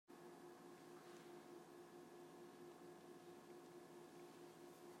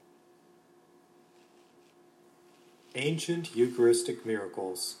Ancient Eucharistic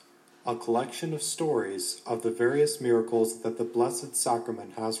Miracles, a collection of stories of the various miracles that the Blessed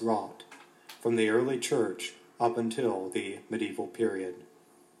Sacrament has wrought, from the early Church up until the medieval period.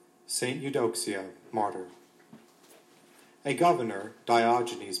 Saint Eudoxia, Martyr. A governor,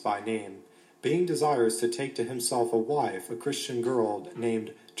 Diogenes by name, being desirous to take to himself a wife, a Christian girl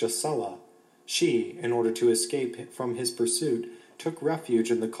named Jacella, she, in order to escape from his pursuit, took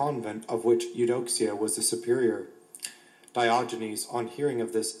refuge in the convent of which Eudoxia was the superior. Diogenes, on hearing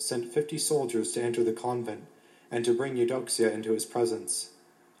of this, sent 50 soldiers to enter the convent, and to bring Eudoxia into his presence.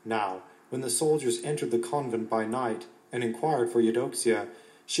 Now, when the soldiers entered the convent by night, and inquired for Eudoxia,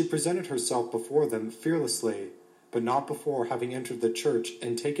 she presented herself before them fearlessly, but not before having entered the church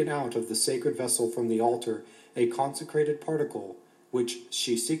and taken out of the sacred vessel from the altar a consecrated particle, which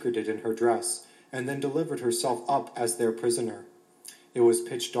she secreted in her dress, and then delivered herself up as their prisoner. It was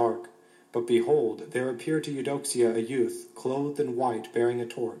pitch dark, but behold, there appeared to Eudoxia a youth, clothed in white, bearing a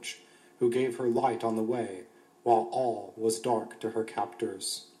torch, who gave her light on the way, while all was dark to her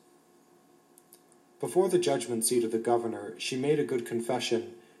captors. Before the judgment seat of the governor, she made a good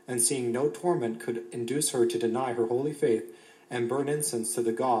confession, and seeing no torment could induce her to deny her holy faith and burn incense to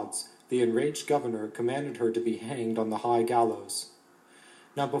the gods, the enraged governor commanded her to be hanged on the high gallows.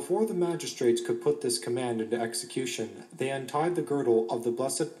 Now before the magistrates could put this command into execution, they untied the girdle of the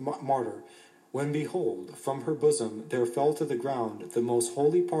blessed martyr, when behold, from her bosom there fell to the ground the most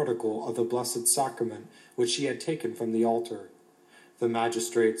holy particle of the blessed sacrament, which she had taken from the altar. The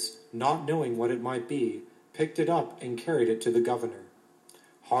magistrates, not knowing what it might be, picked it up and carried it to the governor.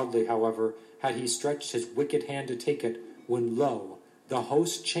 Hardly, however, had he stretched his wicked hand to take it, when lo, the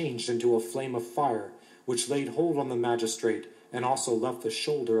host changed into a flame of fire, which laid hold on the magistrate, and also left the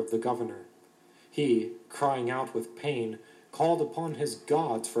shoulder of the governor. He, crying out with pain, called upon his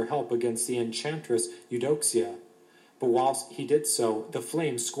gods for help against the enchantress Eudoxia. But whilst he did so, the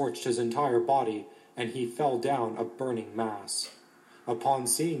flame scorched his entire body, and he fell down a burning mass. Upon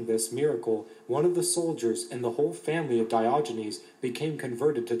seeing this miracle, one of the soldiers and the whole family of Diogenes became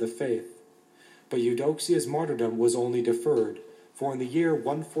converted to the faith. But Eudoxia's martyrdom was only deferred, for in the year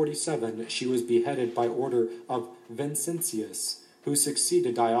 147 she was beheaded by order of Vincentius, who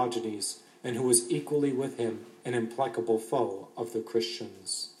succeeded Diogenes, and who was equally with him an implacable foe of the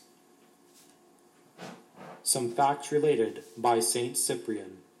Christians. Some facts related by Saint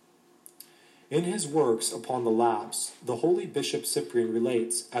Cyprian. In his works upon the lapse, the holy Bishop Cyprian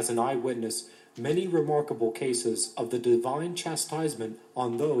relates, as an eyewitness, many remarkable cases of the divine chastisement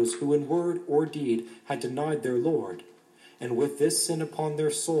on those who in word or deed had denied their Lord, and with this sin upon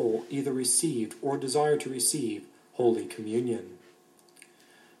their soul either received or desired to receive Holy Communion.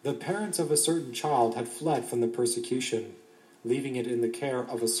 The parents of a certain child had fled from the persecution, leaving it in the care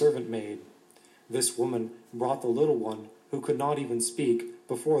of a servant maid. This woman brought the little one, who could not even speak,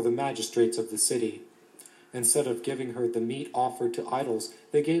 before the magistrates of the city. Instead of giving her the meat offered to idols,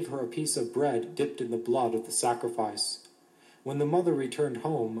 they gave her a piece of bread dipped in the blood of the sacrifice. When the mother returned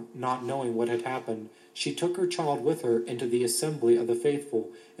home, not knowing what had happened, she took her child with her into the assembly of the faithful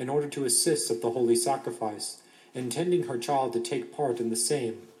in order to assist at the holy sacrifice, intending her child to take part in the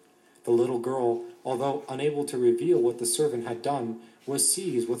same. The little girl, although unable to reveal what the servant had done, was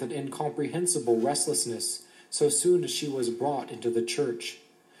seized with an incomprehensible restlessness so soon as she was brought into the church.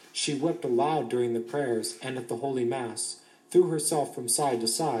 She wept aloud during the prayers and at the Holy Mass, threw herself from side to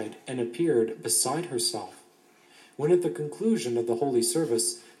side, and appeared beside herself. When at the conclusion of the holy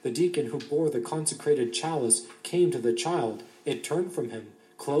service, the deacon who bore the consecrated chalice came to the child, it turned from him,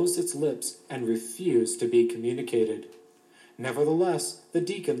 closed its lips, and refused to be communicated. Nevertheless, the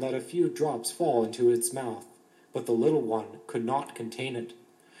deacon let a few drops fall into its mouth, but the little one could not contain it.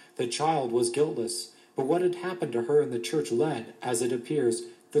 The child was guiltless, but what had happened to her in the church led, as it appears,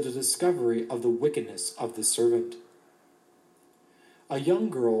 to the discovery of the wickedness of the servant. A young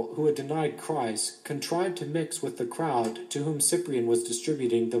girl who had denied Christ contrived to mix with the crowd to whom Cyprian was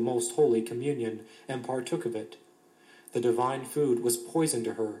distributing the most holy communion, and partook of it. The divine food was poison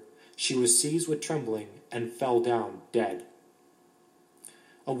to her. She was seized with trembling, and fell down dead.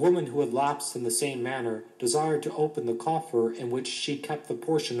 A woman who had lapsed in the same manner desired to open the coffer in which she kept the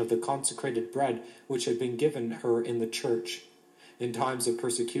portion of the consecrated bread which had been given her in the church. In times of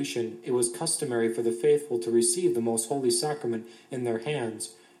persecution, it was customary for the faithful to receive the most holy sacrament in their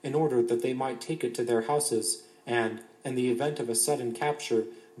hands, in order that they might take it to their houses, and, in the event of a sudden capture,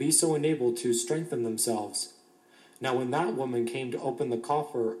 be so enabled to strengthen themselves. Now when that woman came to open the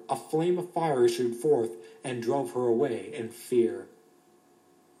coffer, a flame of fire issued forth, and drove her away in fear.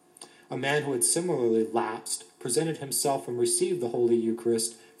 A man who had similarly lapsed presented himself and received the Holy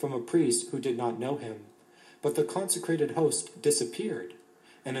Eucharist from a priest who did not know him. But the consecrated host disappeared,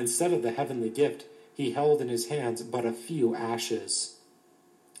 and instead of the heavenly gift, he held in his hands but a few ashes.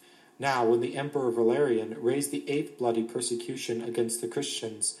 Now, when the Emperor Valerian raised the 8th bloody persecution against the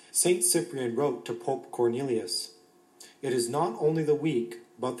Christians, St. Cyprian wrote to Pope Cornelius, "It is not only the weak,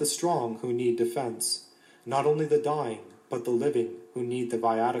 but the strong who need defense, not only the dying, but the living who need the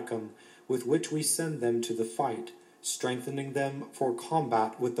viaticum with which we send them to the fight, strengthening them for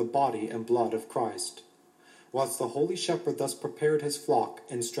combat with the body and blood of Christ." Whilst the Holy Shepherd thus prepared his flock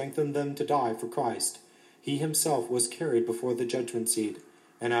and strengthened them to die for Christ, he himself was carried before the judgment seat,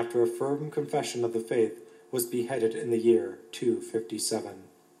 and after a firm confession of the faith, was beheaded in the year 257.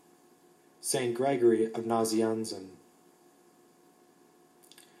 Saint Gregory of Nazianzen.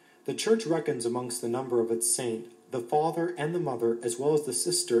 The Church reckons amongst the number of its saint the father and the mother, as well as the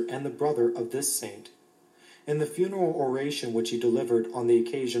sister and the brother of this saint. In the funeral oration which he delivered on the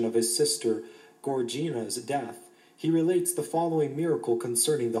occasion of his sister Gorgina's death, he relates the following miracle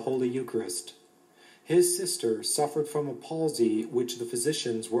concerning the Holy Eucharist. His sister suffered from a palsy which the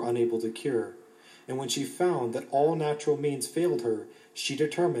physicians were unable to cure, and when she found that all natural means failed her, she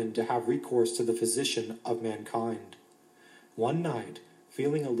determined to have recourse to the physician of mankind. One night,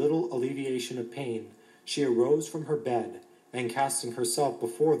 feeling a little alleviation of pain, she arose from her bed, and casting herself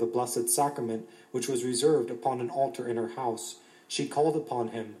before the Blessed Sacrament, which was reserved upon an altar in her house, she called upon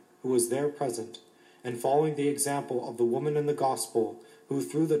him, who was there present, and following the example of the woman in the Gospel, who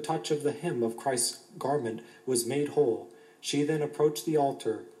through the touch of the hem of Christ's garment was made whole, she then approached the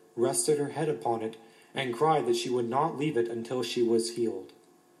altar, rested her head upon it, and cried that she would not leave it until she was healed.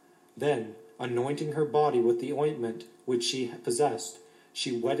 Then, anointing her body with the ointment which she possessed,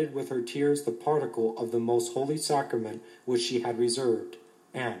 she wetted with her tears the particle of the most holy sacrament which she had reserved,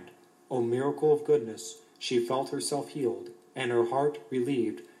 and, O miracle of goodness, she felt herself healed, and her heart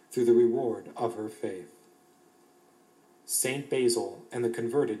relieved through the reward of her faith. Saint Basil and the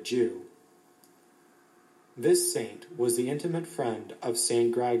converted Jew. This saint was the intimate friend of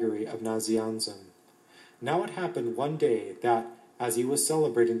Saint Gregory of Nazianzen. Now it happened one day that, as he was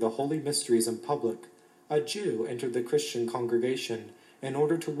celebrating the holy mysteries in public, a Jew entered the Christian congregation in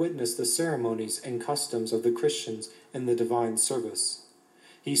order to witness the ceremonies and customs of the Christians in the divine service.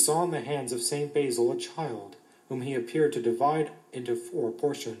 He saw in the hands of Saint Basil a child, whom he appeared to divide into 4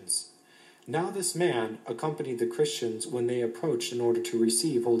 portions. Now this man accompanied the Christians when they approached in order to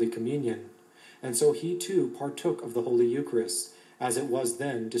receive Holy Communion, and so he too partook of the Holy Eucharist, as it was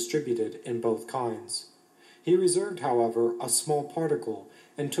then distributed in both kinds. He reserved, however, a small particle,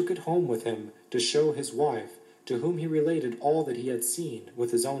 and took it home with him to show his wife, to whom he related all that he had seen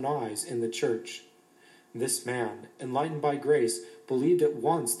with his own eyes in the church. This man, enlightened by grace, believed at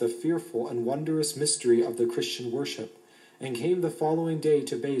once the fearful and wondrous mystery of the Christian worship, and came the following day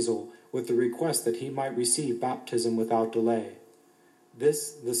to Basil with the request that he might receive baptism without delay.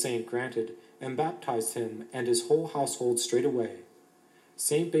 This the saint granted, and baptized him and his whole household straightway.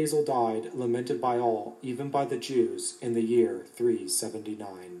 Saint Basil died, lamented by all, even by the Jews, in the year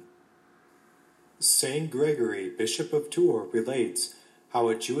 379. Saint Gregory, Bishop of Tours, relates how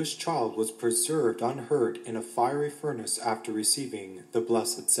a Jewish child was preserved unhurt in a fiery furnace after receiving the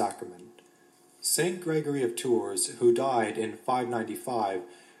Blessed Sacrament. Saint Gregory of Tours, who died in 595,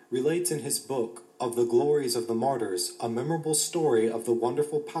 relates in his book of the glories of the martyrs a memorable story of the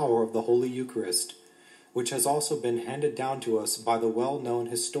wonderful power of the Holy Eucharist, which has also been handed down to us by the well-known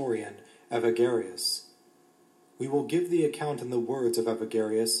historian Evagrius. We will give the account in the words of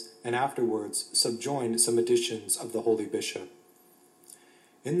Evagrius, and afterwards subjoin some additions of the holy bishop.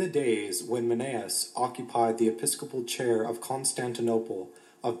 In the days when Menaeus occupied the episcopal chair of Constantinople,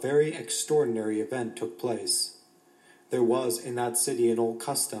 a very extraordinary event took place. There was in that city an old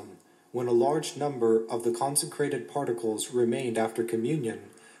custom, when a large number of the consecrated particles remained after communion,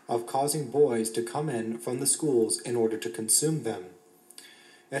 of causing boys to come in from the schools in order to consume them.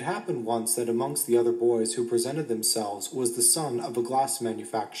 It happened once that amongst the other boys who presented themselves was the son of a glass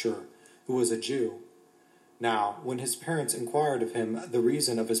manufacturer, who was a Jew. Now, when his parents inquired of him the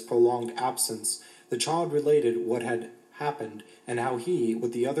reason of his prolonged absence, the child related what had happened and how he,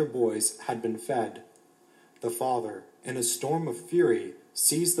 with the other boys, had been fed. The father, in a storm of fury,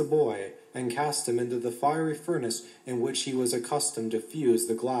 seized the boy and cast him into the fiery furnace in which he was accustomed to fuse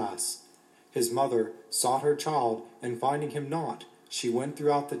the glass. His mother sought her child, and finding him not, she went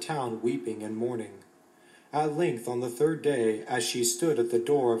throughout the town weeping and mourning. At length, on the 3rd day, as she stood at the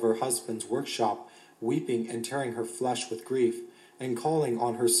door of her husband's workshop, weeping and tearing her flesh with grief, and calling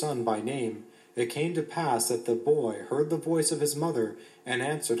on her son by name, it came to pass that the boy heard the voice of his mother, and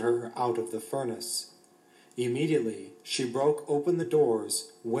answered her out of the furnace. Immediately she broke open the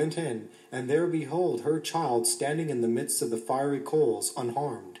doors, went in, and there behold her child standing in the midst of the fiery coals,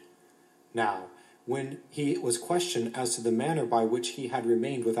 unharmed. Now, when he was questioned as to the manner by which he had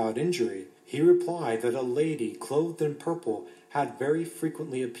remained without injury, he replied that a lady clothed in purple had very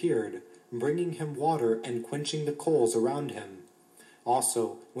frequently appeared, bringing him water and quenching the coals around him.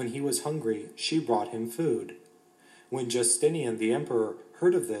 Also, when he was hungry, she brought him food. When Justinian the emperor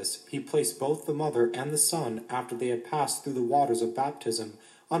heard of this, he placed both the mother and the son, after they had passed through the waters of baptism,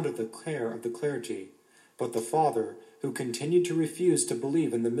 under the care of the clergy. But the father, who continued to refuse to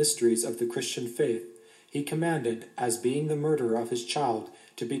believe in the mysteries of the Christian faith, he commanded, as being the murderer of his child,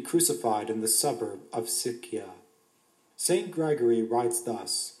 to be crucified in the suburb of Siccia. St. Gregory writes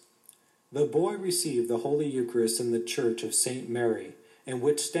thus: "The boy received the Holy Eucharist in the church of St. Mary, in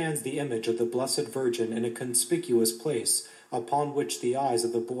which stands the image of the Blessed Virgin in a conspicuous place, upon which the eyes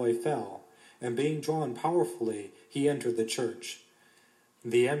of the boy fell, and being drawn powerfully, he entered the church.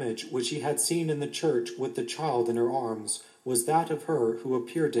 The image which he had seen in the church with the child in her arms was that of her who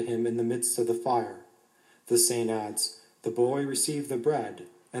appeared to him in the midst of the fire." The saint adds, "The boy received the bread,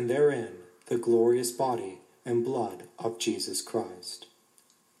 and therein the glorious body and blood of Jesus Christ."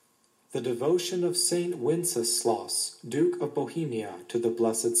 The devotion of Saint Wenceslaus, Duke of Bohemia, to the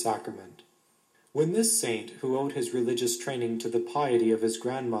Blessed Sacrament. When this saint, who owed his religious training to the piety of his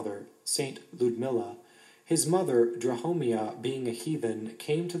grandmother, Saint Ludmilla, his mother, Drahomia, being a heathen,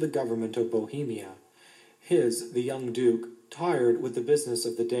 came to the government of Bohemia, the young duke, tired with the business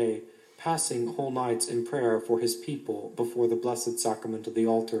of the day, passing whole nights in prayer for his people before the Blessed Sacrament of the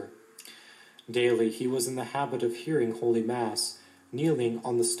altar. Daily he was in the habit of hearing Holy Mass, kneeling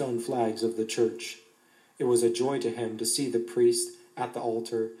on the stone flags of the church. It was a joy to him to see the priest at the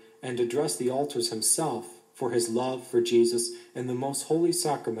altar, and to dress the altars himself, for his love for Jesus and the most holy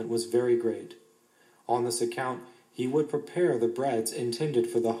sacrament was very great. On this account he would prepare the breads intended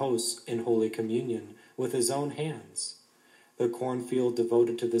for the hosts in Holy Communion with his own hands. The cornfield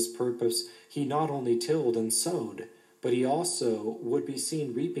devoted to this purpose he not only tilled and sowed, but he also would be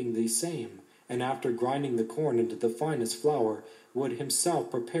seen reaping the same, and after grinding the corn into the finest flour, would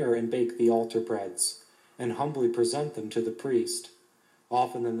himself prepare and bake the altar breads, and humbly present them to the priest.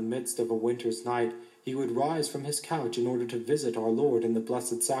 Often in the midst of a winter's night he would rise from his couch in order to visit our Lord in the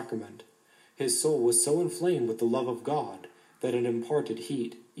Blessed Sacrament. His soul was so inflamed with the love of God that it imparted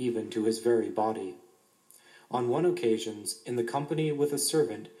heat even to his very body. On one occasion, in the company with a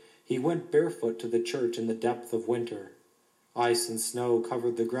servant, he went barefoot to the church in the depth of winter. Ice and snow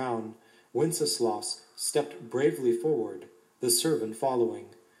covered the ground. Wenceslaus stepped bravely forward, the servant following,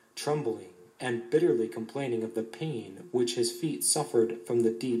 trembling and bitterly complaining of the pain which his feet suffered from the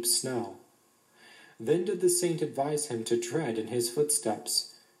deep snow. Then did the saint advise him to tread in his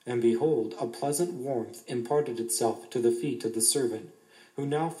footsteps, and behold, a pleasant warmth imparted itself to the feet of the servant, who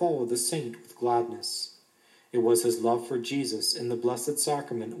now followed the saint with gladness. It was his love for Jesus in the Blessed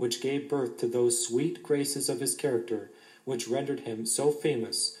Sacrament which gave birth to those sweet graces of his character which rendered him so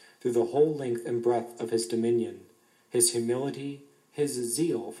famous through the whole length and breadth of his dominion. His humility, his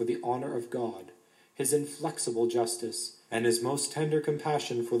zeal for the honor of God, his inflexible justice, and his most tender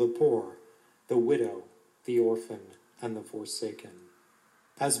compassion for the poor, the widow, the orphan, and the forsaken.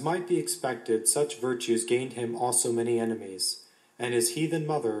 As might be expected, such virtues gained him also many enemies, and his heathen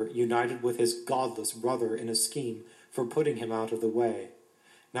mother united with his godless brother in a scheme for putting him out of the way.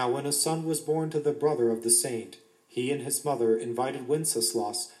 Now when a son was born to the brother of the saint, he and his mother invited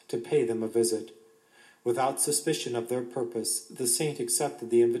Wenceslaus to pay them a visit. Without suspicion of their purpose, the saint accepted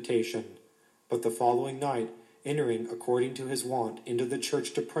the invitation, but the following night, entering according to his wont into the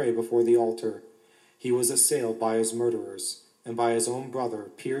church to pray before the altar, he was assailed by his murderers, and by his own brother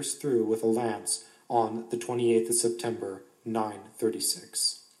pierced through with a lance on the 28th of September,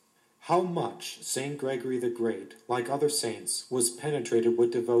 936. How much St. Gregory the Great, like other saints, was penetrated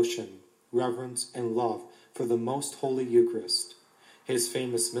with devotion, reverence, and love for the most holy Eucharist. His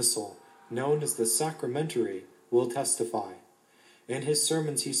famous missal, known as the Sacramentary, will testify. In his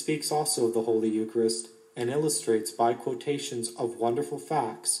sermons he speaks also of the Holy Eucharist, and illustrates by quotations of wonderful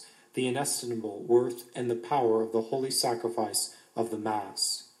facts the inestimable worth and the power of the holy sacrifice of the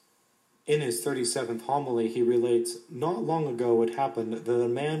Mass. In his 37th homily he relates, "Not long ago it happened that a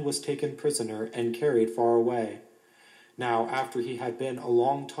man was taken prisoner and carried far away. Now, after he had been a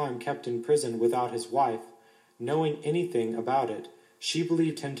long time kept in prison without his wife, knowing anything about it, she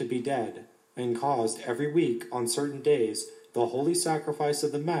believed him to be dead, and caused every week on certain days the holy sacrifice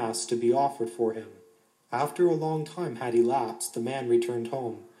of the Mass to be offered for him. After a long time had elapsed, the man returned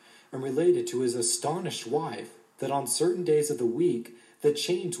home, and related to his astonished wife that on certain days of the week the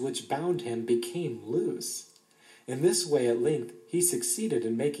chains which bound him became loose. In this way at length he succeeded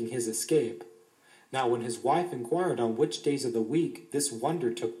in making his escape. Now when his wife inquired on which days of the week this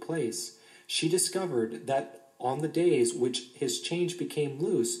wonder took place, she discovered that on the days which his chains became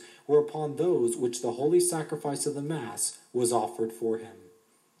loose were upon those which the holy sacrifice of the Mass was offered for him.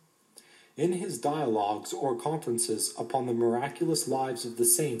 In his dialogues or conferences upon the miraculous lives of the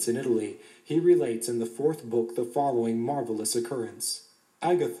saints in Italy, he relates in the 4th book the following marvelous occurrence.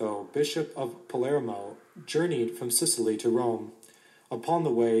 Agatho, bishop of Palermo, journeyed from Sicily to Rome. Upon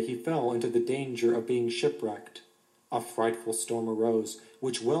the way he fell into the danger of being shipwrecked. A frightful storm arose,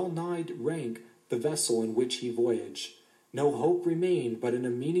 which well nigh rank the vessel in which he voyaged. No hope remained but in a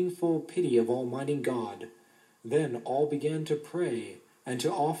meaningful pity of Almighty God. Then all began to pray, and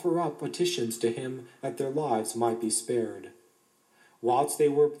to offer up petitions to him that their lives might be spared. Whilst they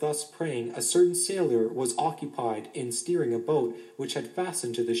were thus praying, a certain sailor was occupied in steering a boat which had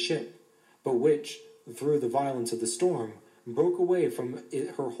fastened to the ship, but which, through the violence of the storm, broke away from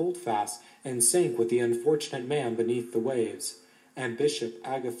her holdfast and sank with the unfortunate man beneath the waves, and Bishop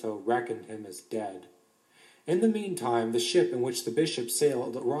Agatho reckoned him as dead. In the meantime, the ship in which the bishop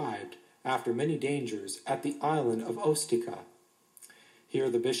sailed arrived, after many dangers, at the island of Ostica. Here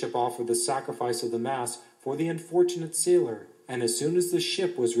the bishop offered the sacrifice of the Mass for the unfortunate sailor, and as soon as the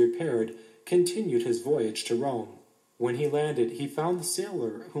ship was repaired, continued his voyage to Rome. When he landed, he found the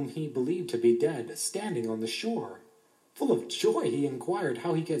sailor, whom he believed to be dead, standing on the shore. Full of joy, he inquired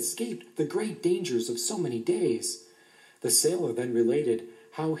how he had escaped the great dangers of so many days. The sailor then related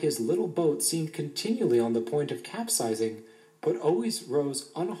how his little boat seemed continually on the point of capsizing, but always rose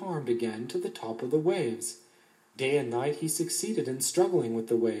unharmed again to the top of the waves. Day and night he succeeded in struggling with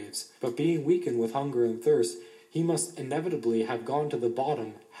the waves, but being weakened with hunger and thirst, he must inevitably have gone to the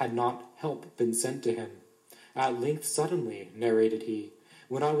bottom had not help been sent to him. At length suddenly, narrated he,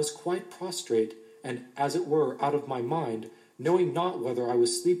 when I was quite prostrate, and as it were out of my mind, knowing not whether I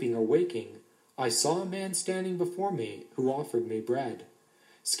was sleeping or waking, I saw a man standing before me who offered me bread.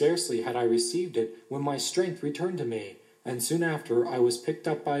 Scarcely had I received it when my strength returned to me, and soon after I was picked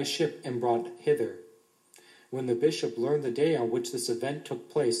up by a ship and brought hither. When the bishop learned the day on which this event took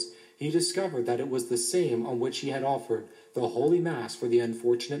place, he discovered that it was the same on which he had offered the Holy Mass for the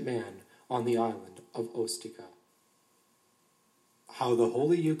unfortunate man on the island of Ostica. How the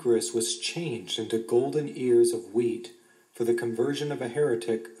Holy Eucharist was changed into golden ears of wheat for the conversion of a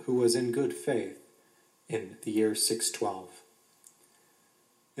heretic who was in good faith in the year 612.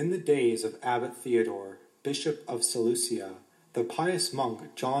 In the days of Abbot Theodore, Bishop of Seleucia, the pious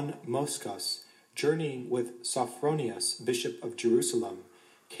monk John Moscus, journeying with Sophronius, Bishop of Jerusalem,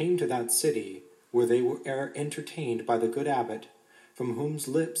 came to that city, where they were entertained by the good abbot, from whose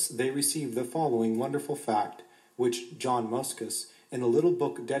lips they received the following wonderful fact, which John Moscus, in a little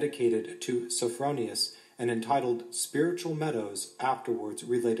book dedicated to Sophronius and entitled Spiritual Meadows, afterwards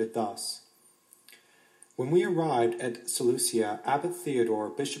related thus. When we arrived at Seleucia, Abbot Theodore,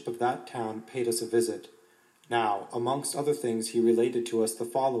 bishop of that town, paid us a visit. Now, amongst other things, he related to us the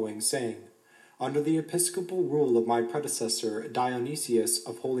following, saying, Under the episcopal rule of my predecessor, Dionysius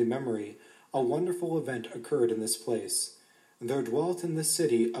of holy memory, a wonderful event occurred in this place. There dwelt in this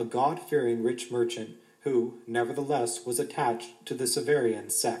city a God-fearing rich merchant, who, nevertheless, was attached to the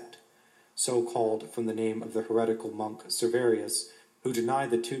Severian sect, so called from the name of the heretical monk Serverius, who denied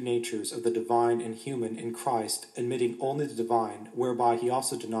the two natures of the divine and human in Christ, admitting only the divine, whereby he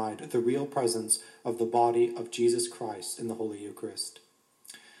also denied the real presence of the body of Jesus Christ in the Holy Eucharist.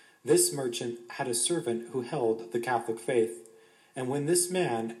 This merchant had a servant who held the Catholic faith, and when this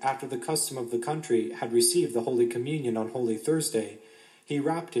man, after the custom of the country, had received the Holy Communion on Holy Thursday, he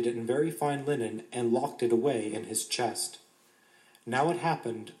wrapped it in very fine linen and locked it away in his chest. Now it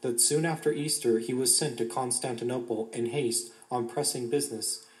happened that soon after Easter he was sent to Constantinople in haste on pressing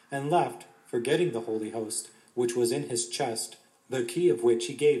business, and left, forgetting the Holy Host, which was in his chest, the key of which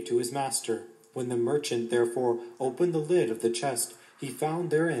he gave to his master. When the merchant therefore opened the lid of the chest, he found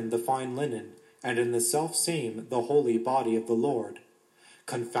therein the fine linen, and in the self-same the holy body of the Lord.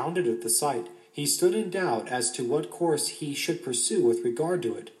 Confounded at the sight, he stood in doubt as to what course he should pursue with regard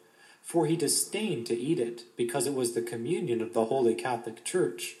to it, for he disdained to eat it, because it was the communion of the Holy Catholic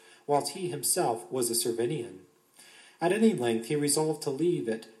Church, whilst he himself was a Servinian. At any length he resolved to leave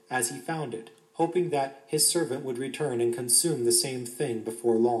it as he found it, hoping that his servant would return and consume the same thing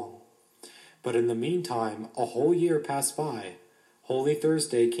before long. But in the meantime a whole year passed by. Holy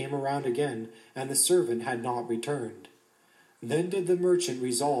Thursday came around again, and the servant had not returned. Then did the merchant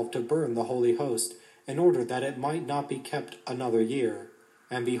resolve to burn the Holy Host, in order that it might not be kept another year.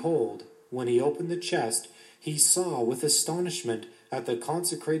 And behold, when he opened the chest, he saw with astonishment that the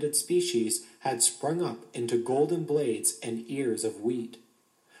consecrated species had sprung up into golden blades and ears of wheat.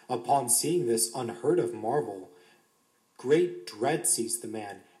 Upon seeing this unheard-of marvel, great dread seized the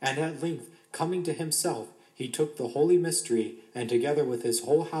man, and at length, coming to himself, he took the holy mystery, and together with his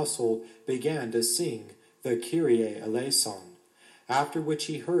whole household began to sing the Kyrie eleison, after which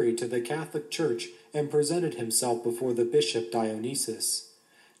he hurried to the Catholic Church and presented himself before the Bishop Dionysius.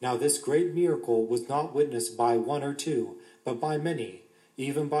 Now this great miracle was not witnessed by one or two, but by many,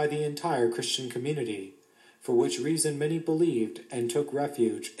 even by the entire Christian community, for which reason many believed and took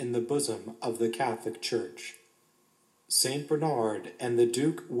refuge in the bosom of the Catholic Church. Saint Bernard and the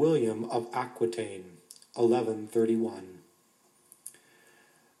Duke William of Aquitaine, 1131.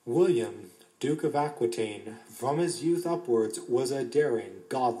 William, Duke of Aquitaine, from his youth upwards was a daring,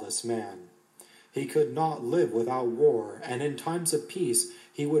 godless man. He could not live without war, and in times of peace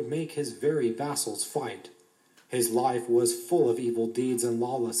he would make his very vassals fight. His life was full of evil deeds and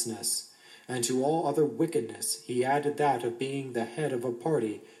lawlessness, and to all other wickedness he added that of being the head of a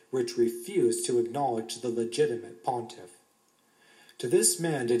party which refused to acknowledge the legitimate pontiff. To this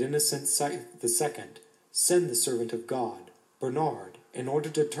man did Innocent II send the servant of God, Bernard, in order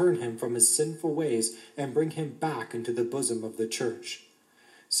to turn him from his sinful ways and bring him back into the bosom of the Church.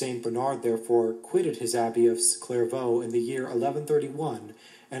 Saint Bernard, therefore, quitted his abbey of Clairvaux in the year 1131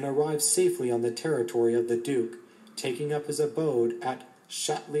 and arrived safely on the territory of the Duke, taking up his abode at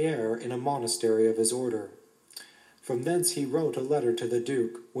Châtelier in a monastery of his order. From thence he wrote a letter to the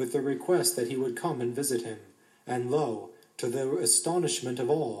Duke, with the request that he would come and visit him. And lo, to the astonishment of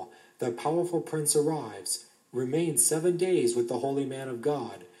all, the powerful prince arrives, remains 7 days with the holy man of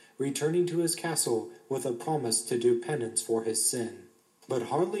God, returning to his castle with a promise to do penance for his sin. But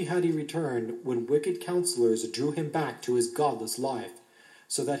hardly had he returned when wicked counselors drew him back to his godless life,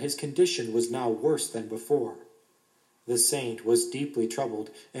 so that his condition was now worse than before. The saint was deeply troubled,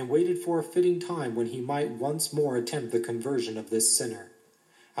 and waited for a fitting time when he might once more attempt the conversion of this sinner.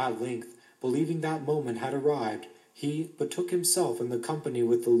 At length, believing that moment had arrived, he betook himself in the company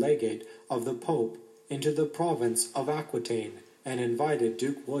with the legate of the Pope into the province of Aquitaine, and invited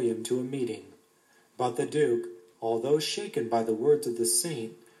Duke William to a meeting. But the Duke, although shaken by the words of the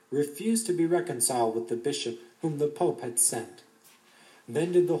saint, refused to be reconciled with the bishop whom the Pope had sent.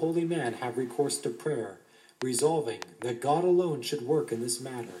 Then did the holy man have recourse to prayer, resolving that God alone should work in this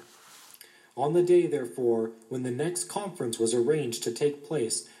matter. On the day, therefore, when the next conference was arranged to take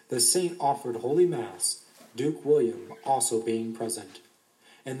place, the saint offered Holy Mass, Duke William also being present.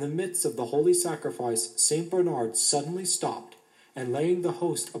 In the midst of the holy sacrifice, Saint Bernard suddenly stopped, and laying the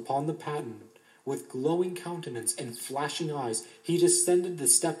host upon the paten, with glowing countenance and flashing eyes, he descended the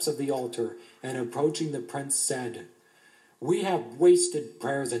steps of the altar, and approaching the prince said, "We have wasted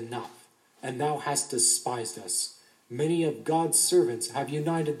prayers enough, and thou hast despised us. Many of God's servants have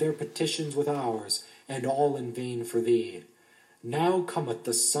united their petitions with ours, and all in vain for thee. Now cometh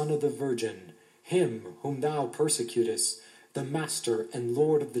the Son of the Virgin, him whom thou persecutest, the Master and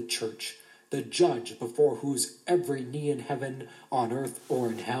Lord of the Church, the Judge before whose every knee in heaven, on earth, or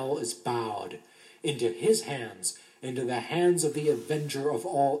in hell is bowed. Into his hands, into the hands of the Avenger of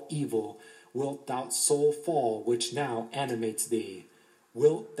all evil, wilt thou soul fall which now animates thee.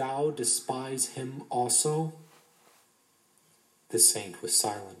 Wilt thou despise him also?" The saint was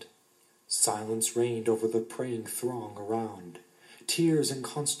silent. Silence reigned over the praying throng around. Tears and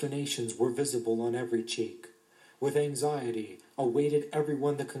consternations were visible on every cheek. With anxiety awaited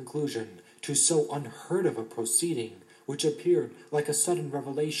everyone the conclusion to so unheard of a proceeding, which appeared like a sudden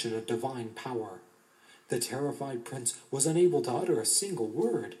revelation of divine power. The terrified prince was unable to utter a single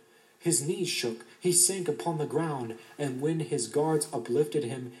word. His knees shook, he sank upon the ground, and when his guards uplifted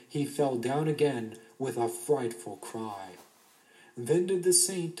him, he fell down again with a frightful cry. Then did the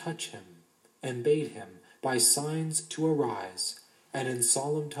saint touch him, and bade him by signs to arise, and in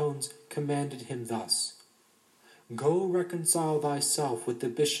solemn tones commanded him thus: "Go reconcile thyself with the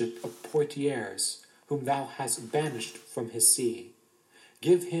Bishop of Poitiers, whom thou hast banished from his see.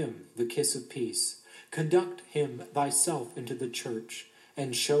 Give him the kiss of peace. Conduct him thyself into the church,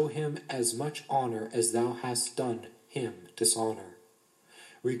 and show him as much honor as thou hast done him dishonor.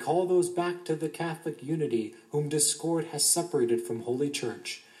 Recall those back to the Catholic unity whom discord has separated from Holy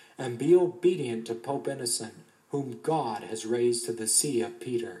Church, and be obedient to Pope Innocent, whom God has raised to the see of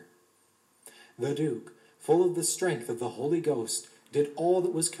Peter." The Duke, full of the strength of the Holy Ghost, did all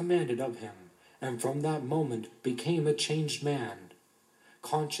that was commanded of him, and from that moment became a changed man.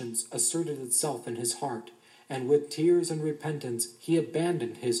 Conscience asserted itself in his heart, and with tears and repentance he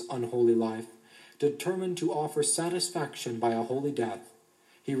abandoned his unholy life, determined to offer satisfaction by a holy death.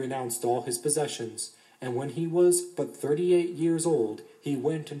 He renounced all his possessions, and when he was but 38 years old, he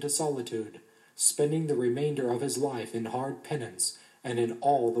went into solitude, spending the remainder of his life in hard penance and in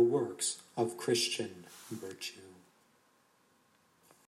all the works of Christian virtue.